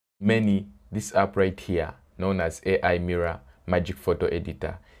Many, this app right here, known as AI Mirror Magic Photo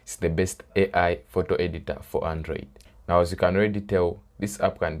Editor, is the best AI photo editor for Android. Now, as you can already tell, this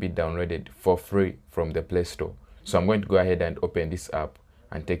app can be downloaded for free from the Play Store. So I'm going to go ahead and open this app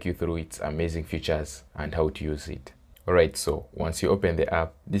and take you through its amazing features and how to use it. Alright, so once you open the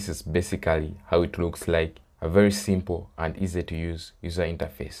app, this is basically how it looks like. A very simple and easy to use user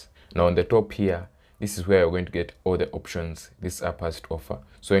interface. Now on the top here, this is where you're going to get all the options this app has to offer.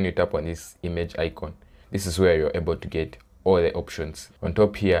 So when you tap on this image icon, this is where you're able to get all the options. On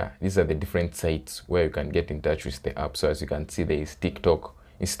top here, these are the different sites where you can get in touch with the app. So as you can see, there is TikTok,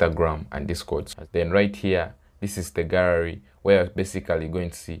 Instagram, and Discord. Then right here, this is the gallery where you're basically going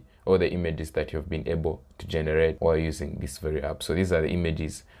to see all the images that you've been able to generate while using this very app. So these are the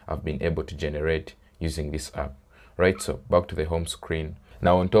images I've been able to generate using this app. Right, so back to the home screen.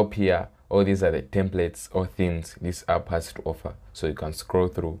 Now on top here, all these are the templates or themes this app has to offer. So you can scroll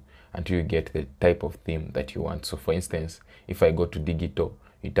through until you get the type of theme that you want. So for instance, if I go to digital,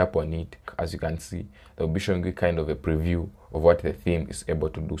 you tap on it, as you can see, they'll be showing you kind of a preview of what the theme is able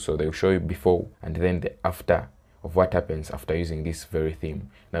to do. So they'll show you before and then the after of what happens after using this very theme.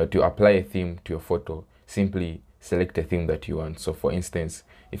 Now to apply a theme to your photo, simply select a theme that you want. So for instance,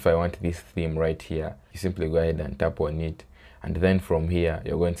 if I want this theme right here, you simply go ahead and tap on it. And then from here,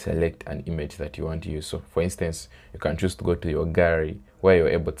 you're going to select an image that you want to use. So for instance, you can choose to go to your gallery where you're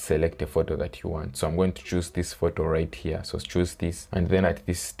able to select a photo that you want. So I'm going to choose this photo right here. So choose this. And then at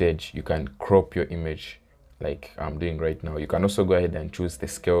this stage, you can crop your image like I'm doing right now. You can also go ahead and choose the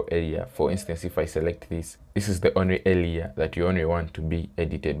scale area. For instance, if I select this, this is the only area that you only want to be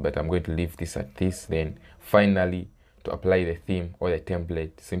edited, but I'm going to leave this at this. Then finally, to apply the theme or the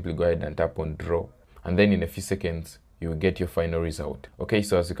template, simply go ahead and tap on draw. And then in a few seconds, you will get your final result. Okay,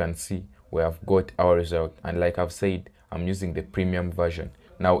 so as you can see, we have got our result. And like I've said, I'm using the premium version.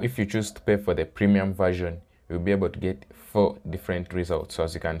 Now, if you choose to pay for the premium version, you'll be able to get 4 different results. So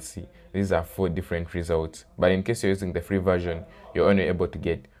as you can see, these are 4 different results. But in case you're using the free version, you're only able to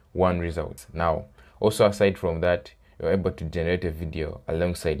get 1 result. Now, also aside from that, you're able to generate a video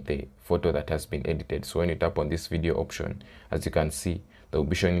alongside the photo that has been edited. So when you tap on this video option, as you can see, they'll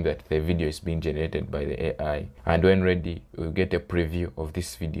be showing that the video is being generated by the AI. And when ready, you'll get a preview of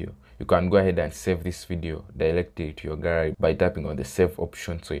this video. You can go ahead and save this video directly to your gallery by tapping on the save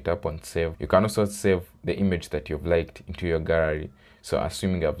option. So you tap on save. You can also save the image that you've liked into your gallery. So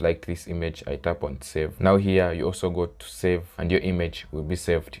assuming I've liked this image, I tap on save. Now here, you also go to save and your image will be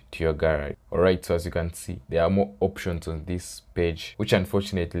saved to your gallery. Alright, so as you can see, there are more options on this page, which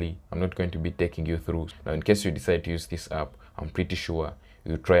unfortunately, I'm not going to be taking you through. Now, in case you decide to use this app, I'm pretty sure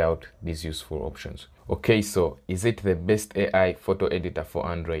you try out these useful options. Okay, so is it the best AI photo editor for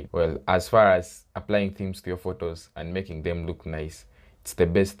Android? Well, as far as applying themes to your photos and making them look nice, it's the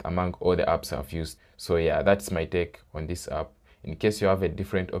best among all the apps I've used. So yeah, that's my take on this app. In case you have a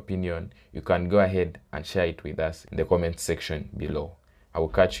different opinion, you can go ahead and share it with us in the comment section below. I will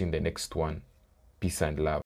catch you in the next one. Peace and love.